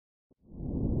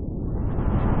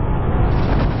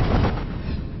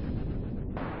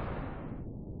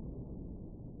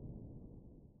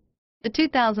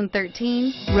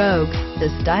2013 Rogue. The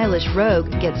stylish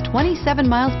Rogue gets 27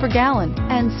 miles per gallon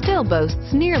and still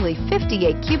boasts nearly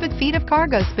 58 cubic feet of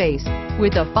cargo space.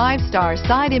 With a 5-star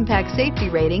side impact safety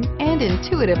rating and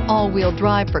intuitive all-wheel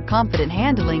drive for confident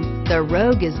handling, the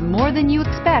Rogue is more than you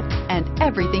expect and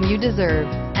everything you deserve,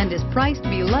 and is priced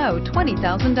below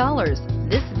 $20,000.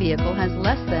 This vehicle has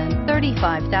less than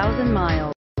 35,000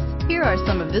 miles. Here are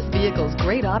some of this vehicle's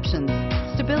great options: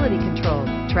 stability control,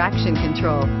 traction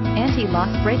control, anti-lock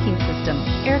braking system,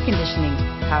 air conditioning,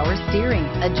 power steering,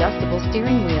 adjustable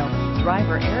steering wheel,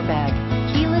 driver airbag,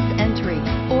 keyless entry,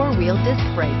 4-wheel disc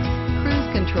brakes, cruise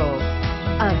control.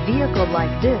 A vehicle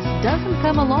like this doesn't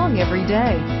come along every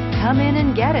day. Come in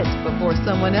and get it before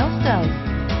someone else does.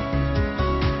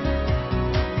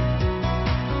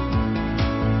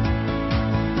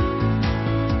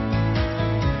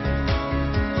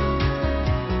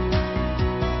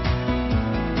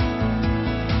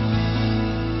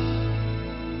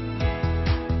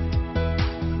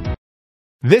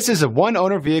 This is a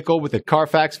one-owner vehicle with a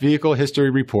Carfax Vehicle History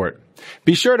Report.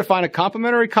 Be sure to find a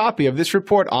complimentary copy of this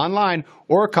report online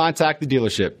or contact the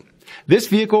dealership. This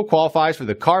vehicle qualifies for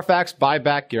the Carfax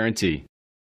Buyback Guarantee.